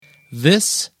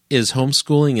This is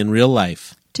Homeschooling in Real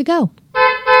Life. To go.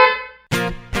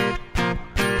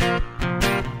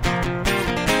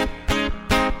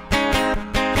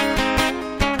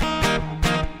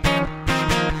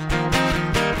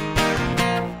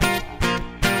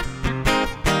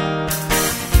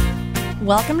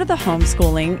 Welcome to the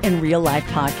Homeschooling in Real Life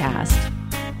podcast.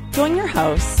 Join your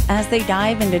hosts as they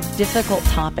dive into difficult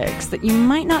topics that you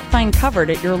might not find covered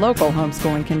at your local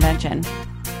homeschooling convention.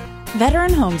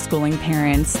 Veteran homeschooling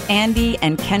parents Andy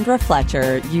and Kendra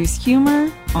Fletcher use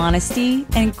humor, honesty,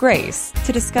 and grace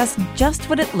to discuss just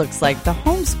what it looks like to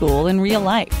homeschool in real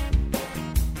life.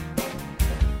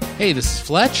 Hey, this is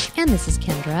Fletch. And this is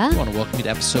Kendra. I want to welcome you to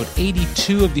episode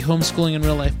 82 of the Homeschooling in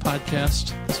Real Life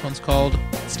podcast. This one's called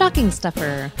Stocking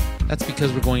Stuffer. That's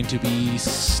because we're going to be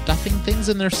stuffing things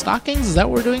in their stockings. Is that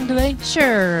what we're doing today?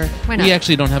 Sure. Why not? We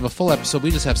actually don't have a full episode.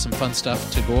 We just have some fun stuff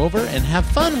to go over and have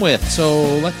fun with.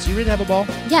 So you ready to have a ball?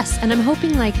 Yes, and I'm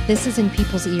hoping this is in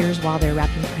people's ears while they're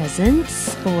wrapping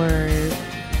presents or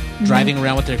driving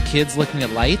around with their kids looking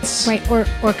at lights. Right, or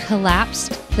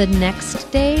collapsed the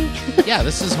next day. Yeah,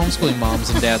 this is homeschooling moms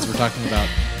and dads we're talking about.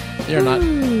 They're not...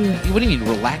 What do you mean,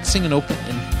 relaxing and open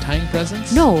and tying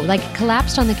presents? No,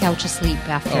 collapsed on the couch asleep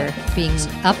after being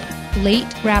up late,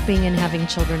 wrapping, and having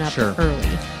children up early.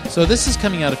 So this is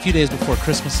coming out a few days before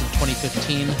Christmas in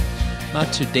 2015.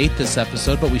 Not to date this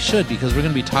episode, but we should because we're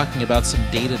going to be talking about some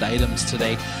dated items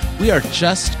today. We are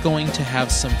just going to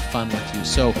have some fun with you.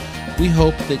 So we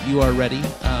hope that you are ready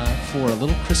for a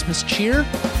little Christmas cheer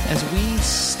as we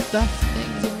stuff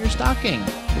things in your stocking.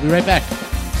 We'll be right back.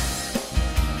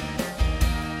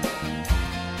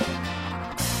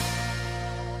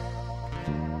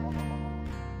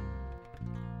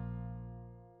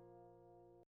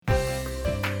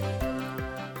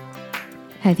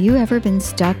 Have you ever been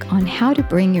stuck on how to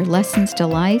bring your lessons to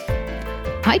life?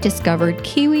 I discovered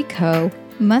KiwiCo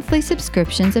monthly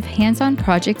subscriptions of hands-on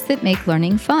projects that make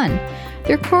learning fun.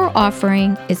 Their core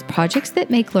offering is projects that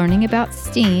make learning about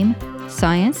STEAM,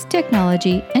 science,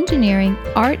 technology, engineering,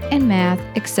 art, and math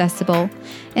accessible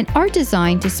and are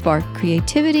designed to spark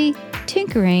creativity,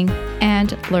 tinkering,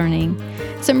 and learning.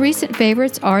 Some recent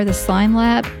favorites are the Slime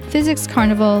Lab, Physics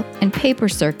Carnival, and Paper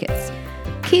Circuits.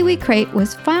 Kiwi Crate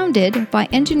was founded by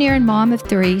engineer and mom of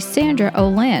three, Sandra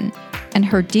Olin, and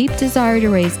her deep desire to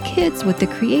raise kids with the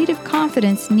creative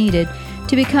confidence needed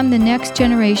to become the next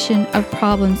generation of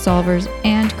problem solvers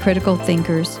and critical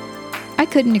thinkers. I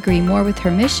couldn't agree more with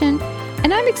her mission,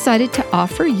 and I'm excited to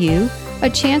offer you a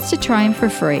chance to try them for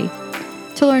free.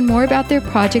 To learn more about their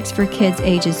projects for kids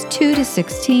ages 2 to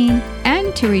 16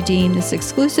 and to redeem this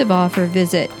exclusive offer,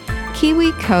 visit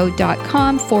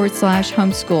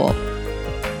kiwico.com/homeschool.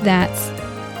 That's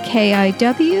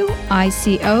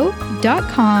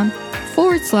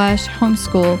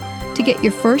kiwico.com/homeschool to get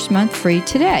your first month free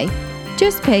today.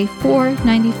 Just pay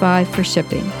 $4.95 for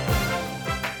shipping.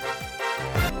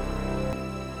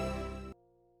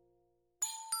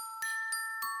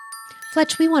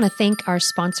 Fletch, we want to thank our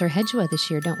sponsor, Hedgewa, this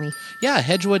year, don't we? Yeah,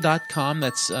 Hedgewa.com.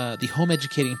 That's the Home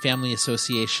Educating Family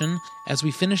Association. As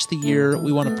we finish the year,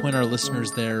 we want to point our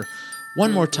listeners there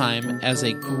one more time as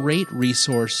a great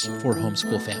resource for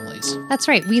homeschool families. That's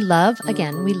right. We love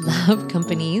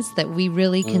companies that we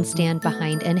really can stand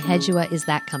behind, and Hedgewa is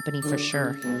that company for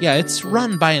sure. Yeah, it's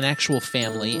run by an actual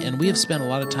family, and we have spent a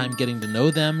lot of time getting to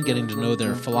know them, getting to know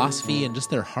their philosophy and just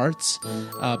their hearts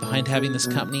behind having this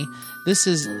company. This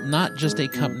is not just a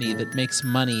company that makes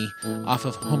money off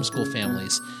of homeschool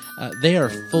families. They are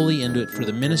fully into it for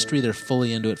the ministry. They're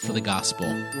fully into it for the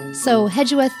gospel. So,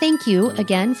 Hedgewa, thank you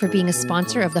again for being a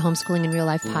sponsor of the Homeschooling in Real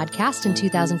Life podcast in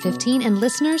 2015. And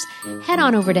listeners, head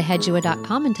on over to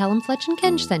hedgewa.com and tell them Fletch and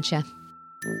Ken sent you.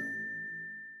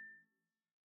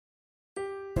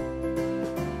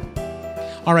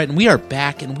 All right, and we are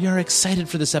back, and we are excited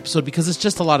for this episode because it's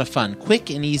just a lot of fun. Quick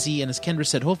and easy, and as Kendra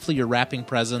said, hopefully you're wrapping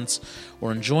presents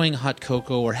or enjoying hot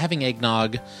cocoa or having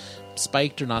eggnog,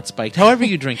 spiked or not spiked, however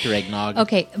you drink your eggnog.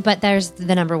 Okay, but there's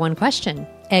the number one question.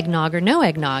 Eggnog or no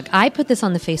eggnog? I put this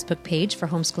on the Facebook page for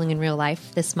Homeschooling in Real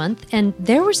Life this month, and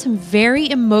there were some very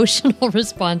emotional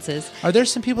responses. Are there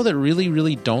some people that really,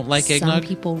 really don't like eggnog? Some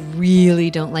people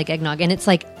really don't like eggnog, and it's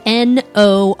like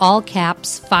N-O, all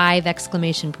caps, 5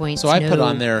 exclamation points. So I put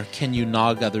on there, can you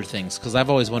nog other things? Because I've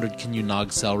always wondered, can you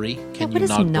nog celery? Can you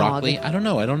nog broccoli? I don't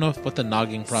know. I don't know what the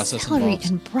nogging process celery involves.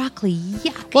 And broccoli,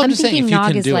 yuck. Well, I'm I'm just saying, thinking if you nog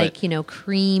can is do like, it.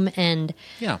 Cream and...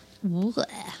 Yeah. Blech.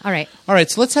 All right. All right,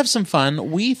 so let's have some fun.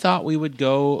 We thought we would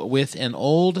go with an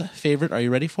old favorite. Are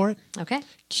you ready for it? Okay.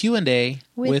 Q&A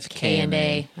with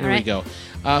K&A. Here we go.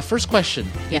 First question.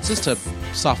 Yes. It's just a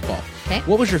softball. Okay.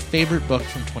 What was your favorite book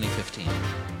from 2015?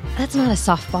 That's not a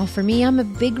softball for me. I'm a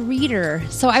big reader.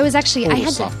 So I was actually, I had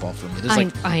softball for me. There's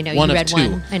like I know, one you of read two.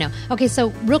 one. I know. Okay, so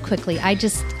real quickly, I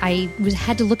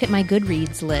had to look at my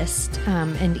Goodreads list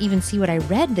and even see what I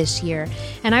read this year.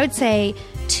 And I would say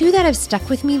two that have stuck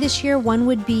with me this year. One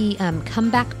would be Come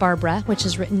Back Barbara, which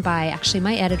is written by actually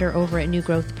my editor over at New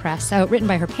Growth Press, written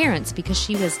by her parents because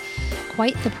she was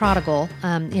quite the prodigal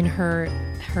in her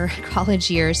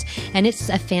college years. And it's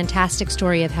a fantastic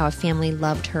story of how a family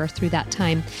loved her through that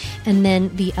time. And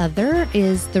then the other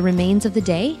is The Remains of the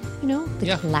Day,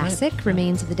 the classic right.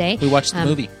 Remains of the Day. We watched the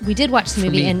movie. We did watch the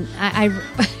movie. me. And I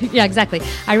yeah, exactly.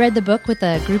 I read the book with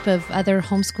a group of other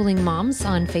homeschooling moms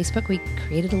on Facebook. We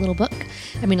created a little book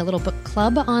book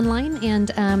club online.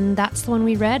 And that's the one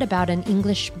we read about an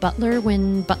English butler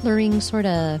when butlering sort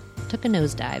of took a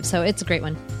nosedive. So it's a great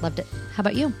one. Loved it. How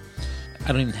about you? I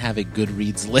don't even have a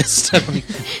Goodreads list.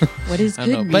 What is I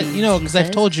don't know. Goodreads? But, because I've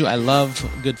told you I love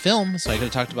good film, so I could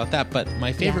have talked about that. But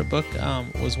my favorite book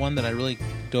was one that I really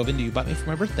dove into. You bought me for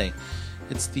my birthday.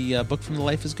 It's the book from the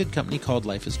Life is Good company called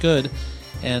Life is Good.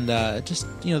 And just,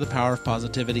 the power of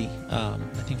positivity. I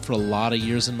think for a lot of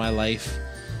years in my life,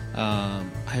 I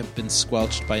have been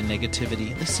squelched by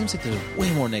negativity. It seems like there's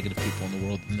way more negative people in the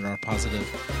world than there are positive.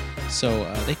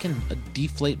 So they can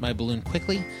deflate my balloon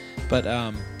quickly. But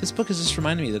this book has just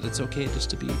reminded me that it's okay just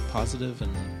to be positive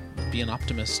and be an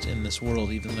optimist in this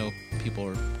world, even though people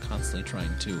are constantly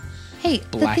trying to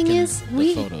blacken the thing is,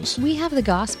 the photos. We have the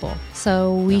gospel,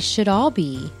 so we should all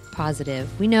be positive.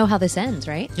 We know how this ends,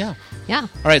 right? Yeah. Yeah. All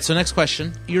right, so next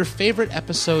question. Your favorite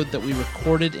episode that we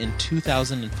recorded in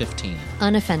 2015?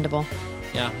 Unoffendable.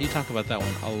 Yeah, you talk about that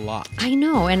one a lot. I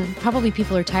know, and probably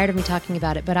people are tired of me talking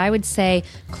about it, but I would say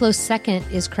close second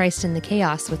is Christ in the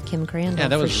Chaos with Kim Crandall, Yeah,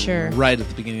 that was for sure. right at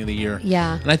the beginning of the year.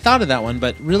 Yeah. And I thought of that one,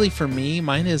 but really for me,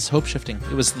 mine is Hope Shifting.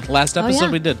 It was the last episode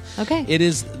yeah. we did. Okay. It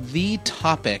is the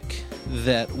topic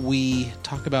that we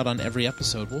talk about on every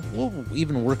episode. We'll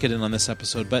even work it in on this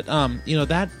episode. But,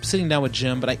 that sitting down with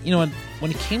Jim, but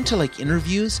when it came to like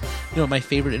interviews, what my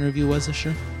favorite interview was this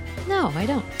year? No, I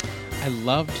don't. I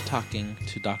loved talking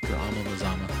to Dr. Amma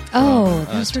Mazama Oh,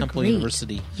 from those were Temple great.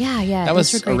 University. Yeah. That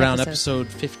those was were great around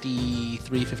episodes. episode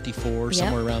 53, 54, Yep.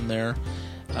 somewhere around there.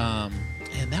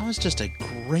 And that was just a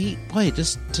great way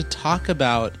just to talk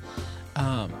about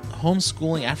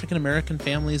homeschooling, African-American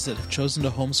families that have chosen to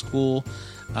homeschool.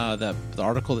 The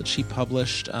article that she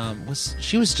published,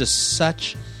 she was just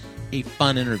such a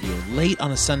fun interview. Late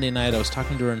on a Sunday night, I was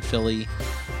talking to her in Philly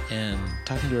and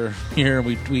talking to her here.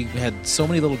 We had so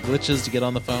many little glitches to get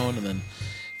on the phone, and then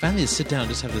finally to sit down and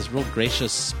just have this real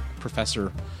gracious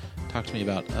professor talk to me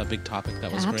about a big topic.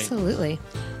 That was great. Absolutely.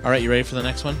 All right, you ready for the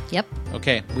next one? Yep.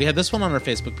 Okay, we had this one on our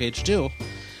Facebook page too.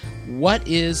 What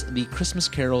is the Christmas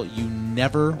carol you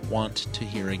never want to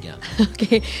hear again?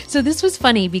 Okay, so this was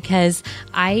funny because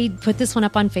I put this one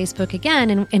up on Facebook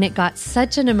again, and it got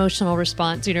such an emotional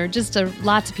response.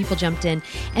 Lots of people jumped in,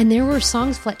 and there were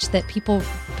songs, Fletch, that people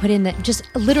put in that just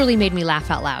literally made me laugh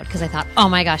out loud because I thought, oh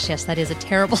my gosh, yes, that is a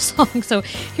terrible song. So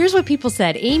here's what people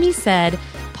said. Amy said,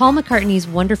 Paul McCartney's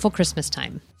Wonderful Christmas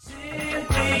Time.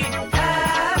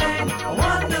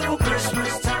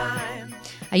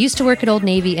 I used to work at Old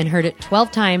Navy and heard it 12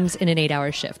 times in an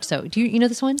 8-hour shift. So do you know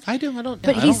this one? I do. I don't.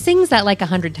 But I he don't, sings that like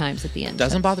 100 times at the end.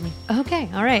 doesn't bother me. Okay,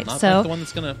 all right. Not so like the one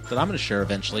that I'm gonna share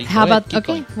eventually. how Go ahead, about keep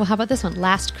going. Well, how about this one?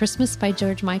 Last Christmas by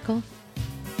George Michael.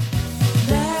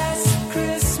 Last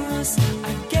Christmas,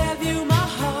 I gave you my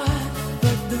heart,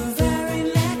 but the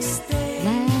very next day.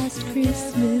 Last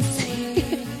Christmas.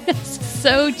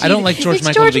 So cheesy. I don't like George It's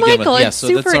Michael George to begin Michael. with. Yeah, It's so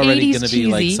that's super already 80s going to be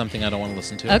like cheesy. something I don't want to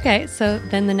listen to. Okay, so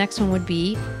then the next one would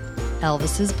be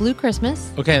Elvis's Blue Christmas.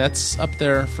 Okay, that's up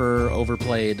there for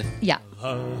overplayed. Yeah.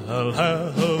 I'll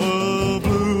have a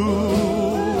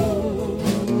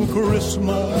blue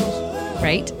Christmas.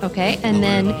 Right. Okay. And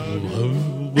then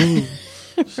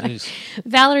Jeez.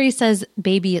 Valerie says,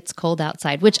 Baby, It's Cold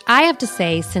Outside, which I have to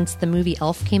say, since the movie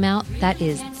Elf came out, that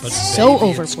is so baby,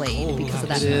 it's overplayed cold because of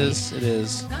that It movie. is. It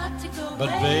is. But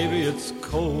baby, it's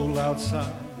cold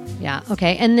outside. Yeah.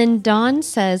 Okay. And then Dawn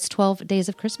says 12 Days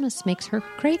of Christmas makes her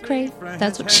cray cray.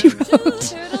 That's what she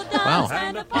wrote. Wow.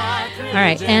 All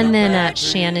right. And then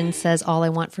Shannon says All I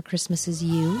Want for Christmas Is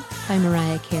You by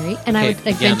Mariah Carey. And I would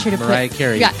Okay, venture again, to Mariah put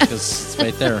Carey, Yeah. because it's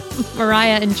right there.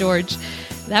 Mariah and George.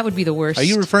 That would be the worst. Are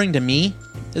you referring to me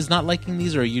as not liking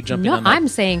these, or are you jumping No, on that? I'm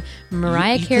saying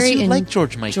Mariah You- 'cause Carey you and like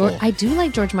George Michael. I do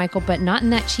like George Michael, but not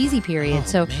in that cheesy period. Oh,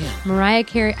 so man. Mariah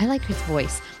Carey, I like his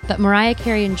voice, but Mariah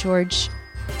Carey and George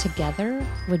together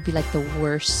would be like the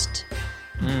worst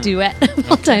duet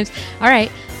of all times. All right,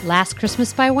 Last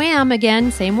Christmas by Wham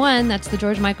again, same one. That's the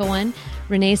George Michael one.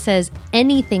 Renee says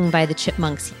Anything by the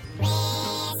Chipmunks.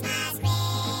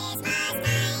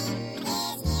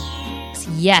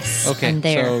 Yes. Okay, I'm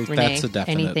there, so Renee. that's a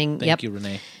definite. Anything. Thank Yep. you,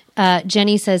 Renee.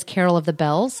 Jenny says Carol of the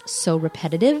Bells. So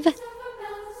repetitive.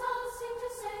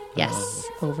 Yes.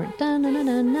 Over.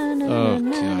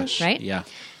 Oh, gosh. Right? Yeah.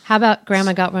 How about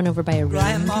Grandma got run over by a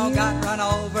Grandma reindeer? got run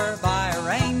over by a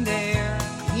reindeer.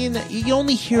 You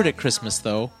only hear it at Christmas,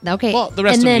 though. Okay. Well, the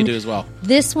rest And of then you do as well.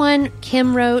 This one,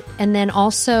 Kim wrote, and then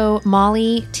also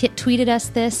Molly tweeted us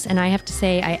this, and I have to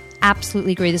say, I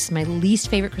absolutely agree. This is my least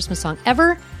favorite Christmas song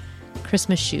ever.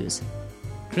 Christmas Shoes.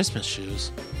 Christmas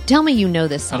shoes. Tell me you know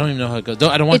this song. I don't even know how it goes.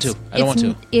 I don't want to. I don't want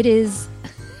to. It is.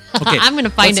 Okay. I'm going to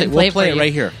find it and We'll play for it you.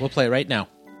 right here. We'll play it right now.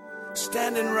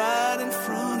 Standing right in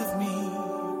front of me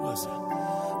was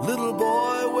a little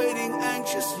boy waiting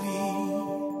anxiously,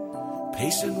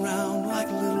 pacing round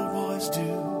like little boys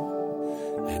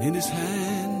do, and in his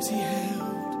hands he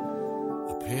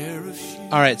held a pair of shoes.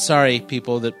 All right, sorry,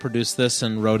 people that produced this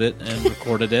and wrote it and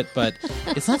recorded it, but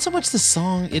it's not so much the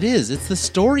song. It's the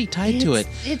story tied to it.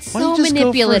 It's Why don't so you just go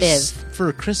manipulative.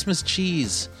 for Christmas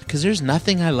cheese, because there's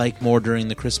nothing I like more during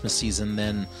the Christmas season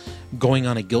than going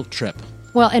on a guilt trip.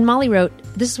 Well, and Molly wrote,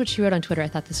 this is what she wrote on Twitter. I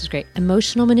thought this was great.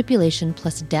 Emotional manipulation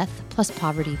plus death plus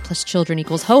poverty plus children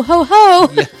equals ho, ho, ho.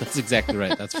 Yeah, that's exactly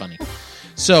right. That's funny.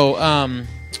 So,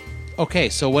 okay,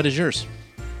 so what is yours?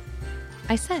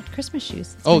 I said Christmas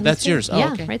shoes. It's Oh, my that's least yours. favorite. Oh,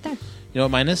 yeah, okay. right there. You know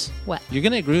what mine is? What? You're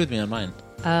going to agree with me on mine.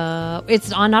 It's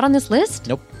not on this list?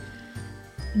 Nope.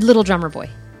 Little Drummer Boy.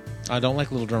 I don't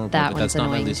like Little Drummer Boy, That but that's one's not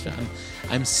my annoying. least favorite.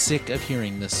 I'm sick of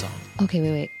hearing this song. Okay,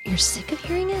 wait. You're sick of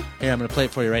hearing it? Here, I'm going to play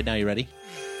it for you right now. You ready?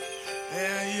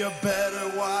 And you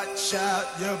better watch out,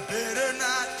 you better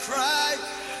not cry,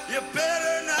 you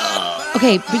better not.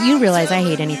 Okay, but you realize I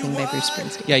hate anything by Bruce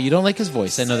Springsteen. Yeah, you don't like his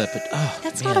voice. I know that, but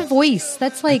That's man, not a voice.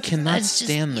 That's like I cannot let's just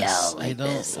stand this. yell I like don't.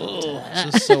 this. It's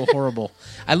just so horrible.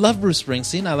 I love Bruce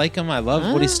Springsteen. I like him. I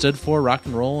love what he stood for, rock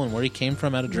and roll, and where he came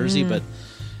from out of Jersey. But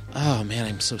oh man,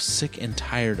 I'm so sick and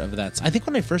tired of that. I think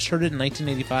when I first heard it in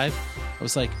 1985, I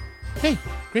was like, "Hey,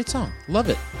 great song, love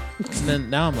it." And then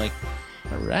now I'm like,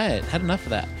 "All right, had enough of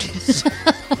that."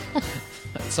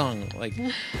 That song, like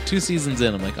 2 seasons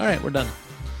in, I'm like, "All right, we're done."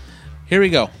 Here we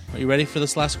go. Are you ready for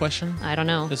this last question? I don't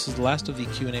know. This is the last of the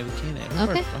Q&A with Kane.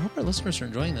 Okay. I hope our listeners are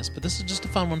enjoying this, but this is just a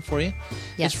fun one for you.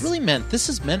 Yes. It's really this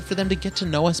is meant for them to get to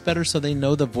know us better so they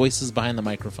know the voices behind the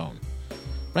microphone.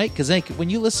 Right? Because like, when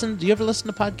you listen, do you ever listen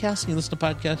to podcasts? And you listen to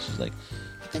podcasts, you're like,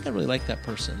 I think I really like that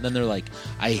person. Then they're like,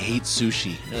 I hate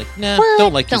sushi. You're like, nah, What?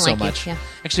 don't like you Don't so like you, much. yeah.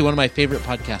 Actually, one of my favorite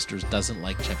podcasters doesn't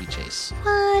like Chevy Chase.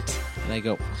 What? And I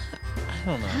go, I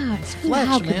don't know. God, It's flesh,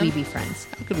 how could man. we be friends?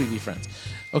 How could we be friends?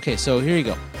 Okay, so here you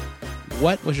go.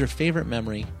 What was your favorite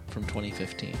memory from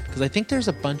 2015? Because I think there's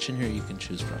a bunch in here you can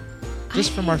choose from.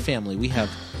 Just from our family.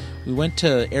 We went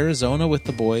to Arizona with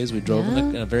the boys. We drove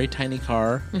in a very tiny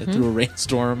car through a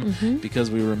rainstorm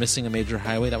because we were missing a major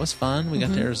highway. That was fun. We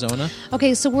got to Arizona.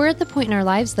 Okay, so we're at the point in our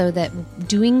lives, though, that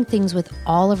doing things with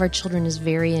all of our children is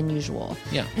very unusual.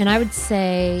 Yeah. And I would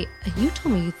say, you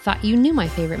told me you thought you knew my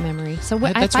favorite memory. So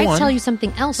That's if I one. tell you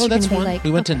something else, Oh, you're going that's to be one. like,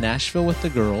 We went okay. to Nashville with the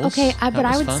girls. Okay, That but I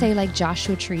was would fun. say like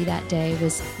Joshua Tree that day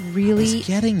was really It's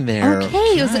getting there.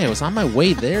 Okay, it was- I was on my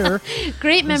way there.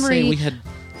 great I was memory. saying we had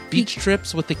beach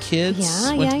trips with the kids.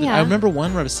 Yeah, Went to yeah. I remember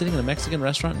one where I was sitting in a Mexican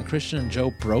restaurant and Christian and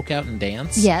Joe broke out and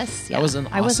danced. Yes, yeah. That was an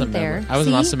I awesome wasn't there. memory. That was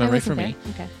an See? awesome I memory wasn't for me.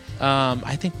 there. Okay.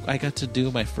 I think I got to do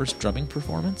my first drumming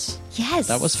performance. Yes,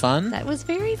 That was fun. That was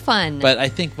very fun. But I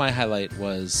think my highlight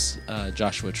was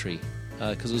Joshua Tree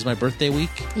because it was my birthday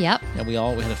week. Yep. And we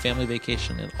had a family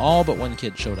vacation, and all but one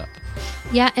kid showed up.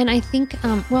 Yeah, and I think,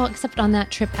 except on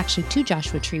that trip actually to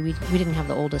Joshua Tree, we didn't have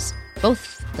the oldest,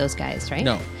 both those guys, right?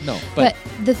 No. But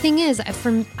the thing is,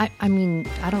 I mean,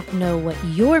 I don't know what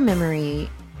your memory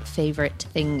favorite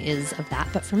thing is of that,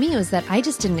 but for me, it was that I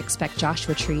just didn't expect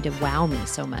Joshua Tree to wow me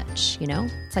so much. You know,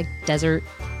 it's like desert.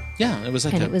 Yeah, it was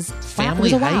like And a it was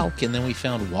family a wow. hike, and then we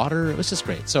found water. It was just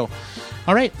great. So,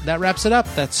 all right, that wraps it up.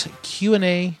 That's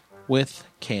Q&A with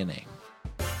K&A.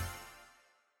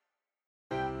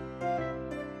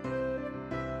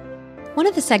 One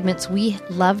of the segments we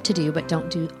love to do but don't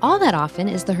do all that often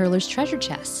is the Hurler's Treasure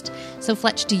Chest. So,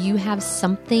 Fletch, do you have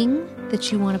something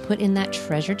that you want to put in that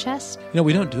treasure chest? You know,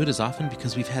 we don't do it as often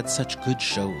because we've had such good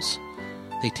shows.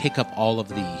 They take up all of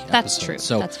the That's episodes. true.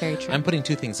 So That's very true. I'm putting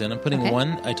 2 things in. I'm putting Okay.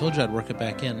 one, I told you I'd work it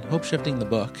back in, Hope Shifting the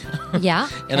book. Yeah.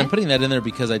 And I'm okay. putting that in there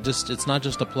because it's not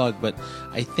just a plug, but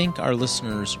I think our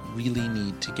listeners really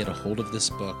need to get a hold of this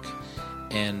book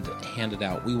and hand it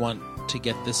out. We want to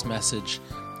get this message,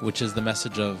 which is the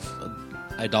message of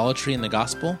idolatry in the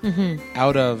gospel,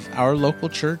 out of our local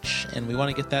church, and we want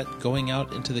to get that going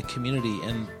out into the community.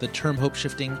 And the term hope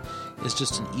shifting is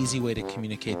just an easy way to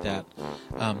communicate that.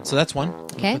 So that's one.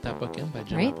 Okay. I'll put that book in by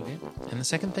Jim Right. Applegate. And the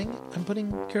second thing, I'm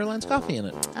putting Caroline's Coffee in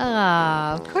it.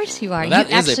 Of course you are. Well, that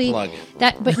you is a actually, plug.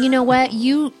 But you know what?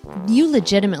 You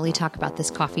legitimately talk about this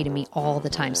coffee to me all the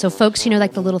time. So folks,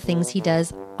 like the little things he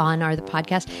does on the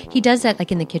podcast, he does that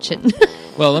like in the kitchen.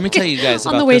 Well, let me tell you guys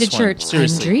on about the way this to one. church.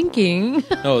 Seriously. I'm drinking.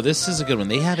 No, this is a good one.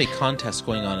 They have a contest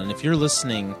going on, and if you're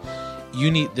listening, you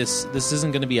need this. This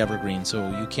isn't going to be evergreen, so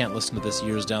you can't listen to this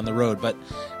years down the road. But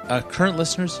current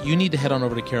listeners, you need to head on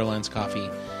over to Caroline's Coffee,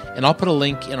 and I'll put a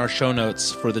link in our show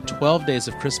notes for the 12 days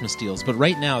of Christmas deals. But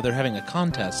right now, they're having a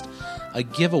contest, a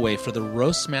giveaway for the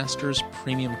Roastmasters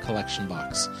Premium Collection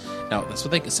Box. Now, that's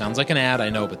what it sounds like an ad, I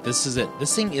know, but this is it.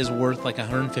 This thing is worth like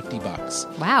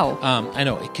 $150. Wow. I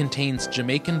know. It contains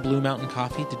Jamaican Blue Mountain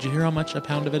coffee. Did you hear how much a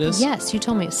pound of it is? Yes, you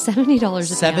told me it's $70 a pound.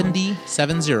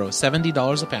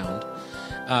 $70 a pound.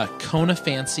 Kona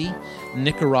Fancy,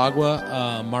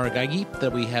 Nicaragua Maragagi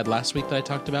that we had last week that I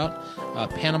talked about,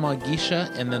 Panama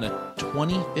Geisha, and then a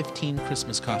 2015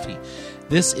 Christmas coffee.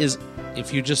 This is,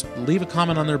 if you just leave a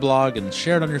comment on their blog and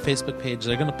share it on your Facebook page,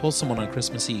 they're going to pull someone on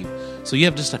Christmas Eve. So you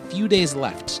have just a few days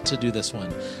left to do this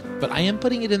one. But I am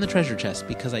putting it in the treasure chest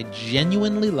because I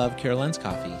genuinely love Caroline's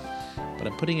Coffee. But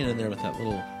I'm putting it in there with that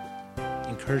little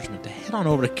encouragement to head on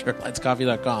over to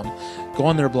carolinescoffee.com, go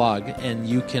on their blog, and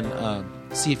you can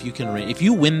see if you can rate. If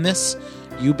you win this,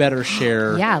 you better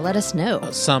share Yeah, let us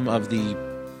know. some of the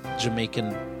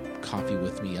Jamaican coffee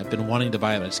with me. I've been wanting to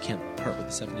buy it, I just can't part with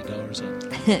the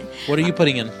 $70 yet. What are you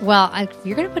putting in? Well, if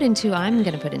you're going to put in 2, I'm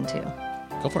going to put in 2.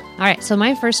 Go for it. All right, so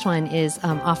my first one is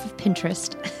off of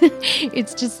Pinterest.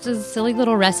 It's just a silly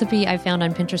little recipe I found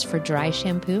on Pinterest for dry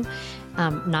shampoo.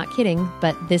 Not kidding,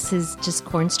 but this is just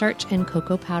cornstarch and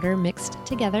cocoa powder mixed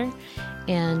together.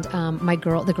 And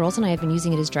the girls and I have been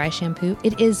using it as dry shampoo.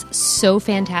 It is so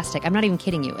fantastic. I'm not even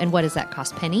kidding you. And what does that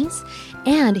cost? Pennies.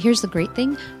 And here's the great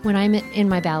thing. When I'm in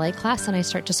my ballet class and I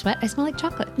start to sweat, I smell like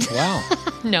chocolate. Wow.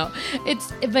 No,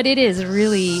 but it is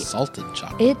really... Salted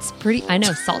chocolate. It's pretty... I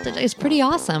know, salted. It's pretty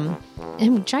awesome.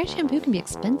 And dry shampoo can be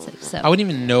expensive, so... I wouldn't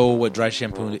even know what dry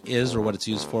shampoo is or what it's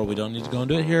used for. We don't need to go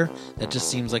into it here. That just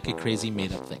seems like a crazy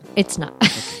made-up thing. It's not.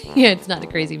 Yeah, it's not a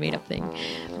crazy made-up thing.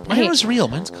 Mine Hey, was real.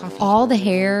 Mine's coffee. all the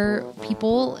hair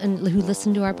people and who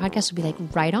listen to our podcast would be like,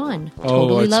 right on. Oh,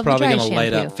 Totally it's love the probably dry going to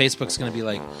light shampoo. up. Facebook's going to be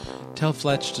like, tell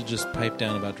Fletch to just pipe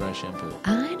down about dry shampoo.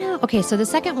 I know. Okay, so the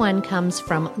second one comes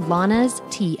from Lana's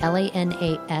Tea,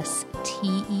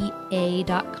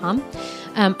 LANASTEA.com.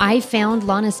 I found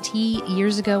Lana's Tea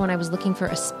years ago when I was looking for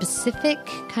a specific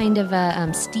kind of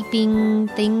a steeping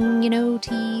thing,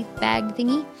 tea bag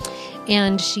thingy.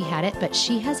 And she had it, but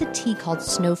she has a tea called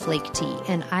Snowflake Tea.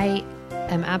 And I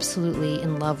am absolutely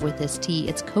in love with this tea.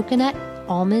 It's coconut,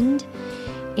 almond,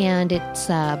 and it's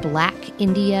black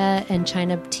India and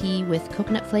China tea with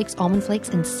coconut flakes, almond flakes,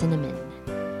 and cinnamon.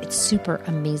 It's super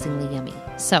amazingly yummy.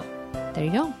 So, there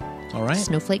you go. All right.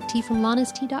 Snowflake Tea from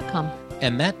lanastea.com.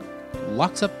 And that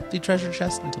locks up the treasure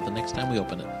chest until the next time we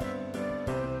open it.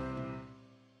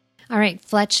 All right,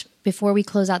 Fletch, before we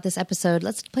close out this episode,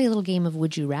 let's play a little game of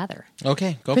Would You Rather.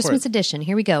 Okay, go Christmas for it. edition.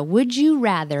 Here we go. Would you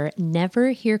rather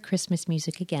never hear Christmas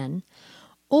music again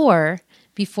or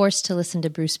be forced to listen to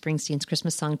Bruce Springsteen's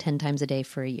Christmas song 10 times a day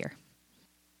for a year?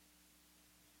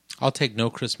 I'll take no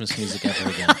Christmas music ever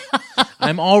again.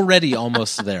 I'm already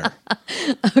almost there.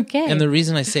 Okay. And the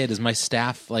reason I say it is my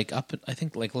staff, I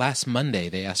think last Monday,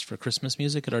 they asked for Christmas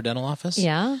music at our dental office.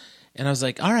 Yeah. And I was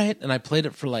like, all right. And I played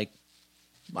it for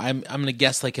I'm going to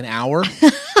guess an hour.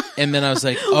 And then I was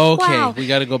like, oh, okay, Wow. we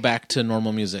got to go back to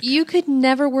normal music. You could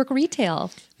never work retail.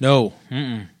 No.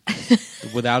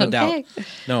 Without a Okay. doubt.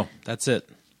 No, that's it.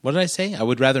 What did I say? I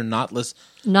would rather not listen.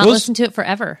 Not listen to it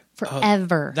forever.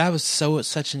 Forever. That was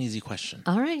such an easy question.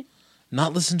 All right.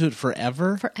 Not listen to it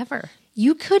forever? Forever.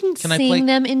 You couldn't Can I play- sing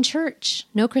them in church.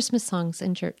 No Christmas songs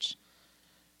in church.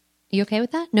 You okay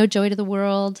with that? No Joy to the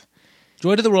World,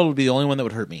 Joy to the World would be the only one that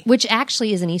would hurt me. which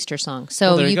actually is an Easter song.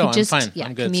 So There you go. could just I'm fine. yeah,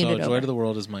 I'm good. commute So it Joy over. to the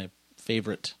World is my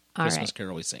favorite All Christmas right.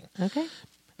 carol we sing. Okay.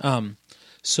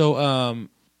 So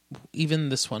even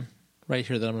this one right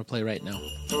here that I'm going to play right now.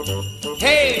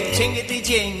 Hey, jingity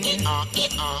jing.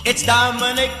 It's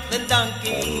Dominic the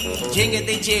donkey.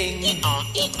 Jingity jing.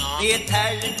 The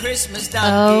Italian Christmas donkey.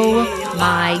 Oh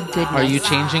my goodness. Are you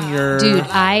changing your... Dude,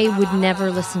 I would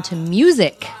never listen to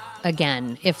music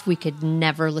again if we could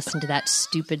never listen to that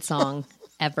stupid song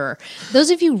ever. Those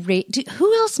of you,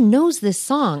 who else knows this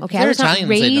song? Okay, If I they're was not Italians,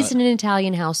 they know raised it. in an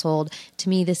Italian household. To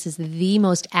me, this is the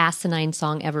most asinine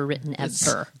song ever written,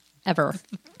 ever. Ever.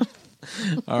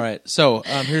 All right. So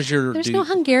here's your. There's no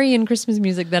Hungarian Christmas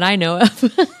music that I know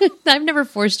of. I've never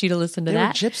forced you to listen to They were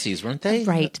that. gypsies, weren't they?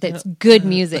 Right. That's good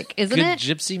music, isn't Good it?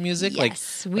 gypsy music,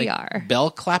 Yes, we are.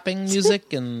 bell clapping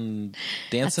music and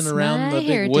dancing That's around my the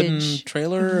big wooden heritage.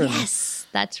 trailer and Yes,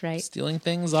 that's right. stealing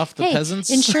things off the Hey, peasants.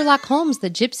 in Sherlock Holmes, the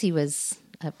gypsy was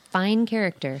a fine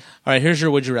character. All right, here's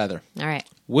your would you rather. All right.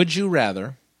 Would you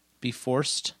rather be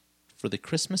forced for the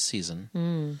Christmas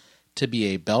season to be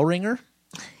a bell ringer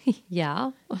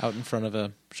Yeah, out in front of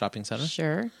a shopping center,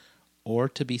 sure. or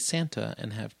to be Santa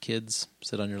and have kids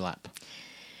sit on your lap?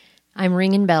 I'm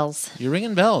ringing bells. You're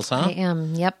ringing bells, huh? I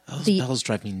am. Yep. Those bells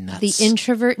drive me nuts. The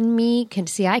introvert in me can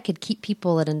see I could keep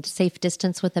people at a safe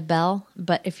distance with a bell,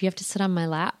 but if you have to sit on my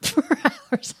lap for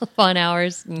hours upon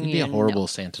hours, You'd be a horrible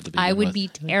Santa to begin I would with. be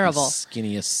terrible. The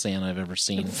skinniest Santa I've ever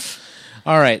seen.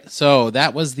 All right, so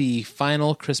that was the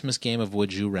final Christmas game of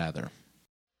Would You Rather.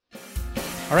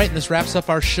 All right, and this wraps up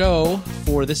our show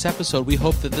for this episode. We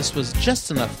hope that this was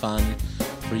just enough fun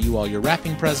for you while you're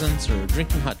wrapping presents or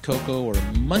drinking hot cocoa or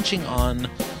munching on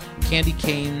candy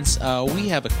canes. We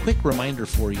have a quick reminder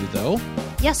for you, though.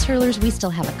 Yes, hurlers, we still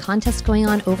have a contest going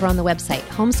on over on the website,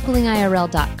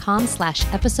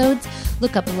 homeschoolingirl.com/episodes.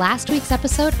 Look up last week's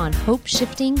episode on hope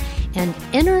shifting and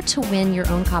enter to win your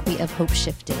own copy of Hope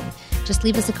Shifting. Just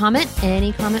leave us a comment.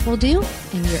 Any comment will do,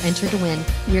 and you're entered to win.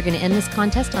 We're going to end this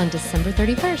contest on December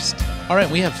 31st. All right,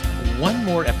 we have one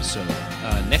more episode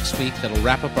next week that'll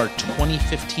wrap up our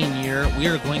 2015 year. We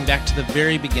are going back to the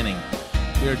very beginning.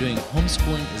 We are doing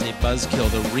Homeschooling is a Buzzkill,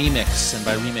 the remix, and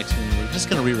by remix, we're just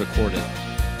going to re-record it.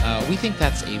 We think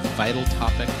that's a vital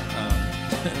topic.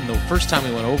 And the first time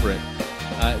we went over it,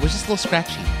 it was just a little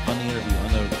scratchy on the interview,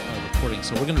 on the recording.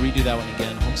 So we're going to redo that one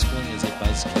again. Homeschooling is a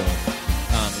Buzzkill.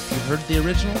 If you heard the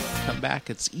original, come back.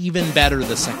 It's even better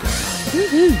the second time.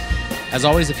 Woohoo! As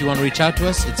always, if you want to reach out to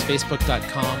us, it's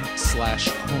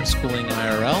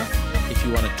facebook.com/homeschoolingirl. If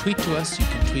you want to tweet to us, you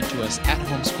can tweet to us at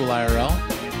homeschoolirl.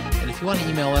 And if you want to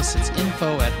email us, it's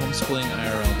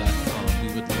info@homeschoolingirl.com.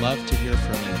 We would love to hear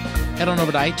from you. Head on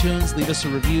over to iTunes, leave us a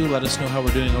review, let us know how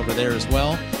we're doing over there as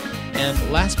well.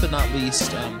 And last but not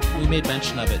least, we made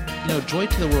mention of it. You know, Joy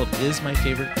to the World is my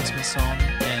favorite Christmas song,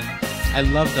 and I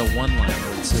love the one line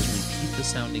where it says, repeat the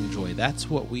sounding joy. That's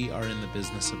what we are in the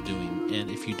business of doing.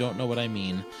 And if you don't know what I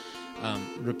mean,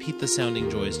 repeat the sounding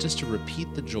joy is just to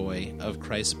repeat the joy of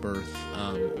Christ's birth,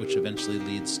 which eventually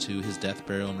leads to his death,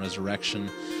 burial, and resurrection,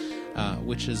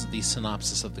 which is the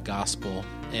synopsis of the gospel.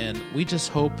 And we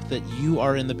just hope that you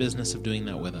are in the business of doing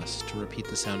that with us, to repeat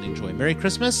the sounding joy. Merry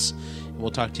Christmas, and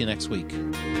we'll talk to you next week.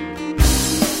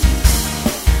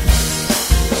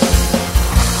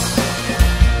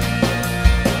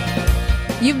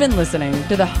 You've been listening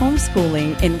to the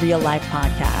Homeschooling in Real Life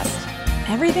podcast.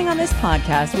 Everything on this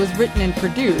podcast was written and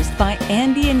produced by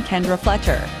Andy and Kendra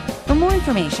Fletcher. For more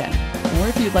information, or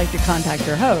if you'd like to contact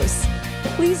your hosts,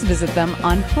 please visit them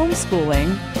on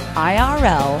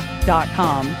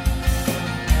homeschoolingirl.com.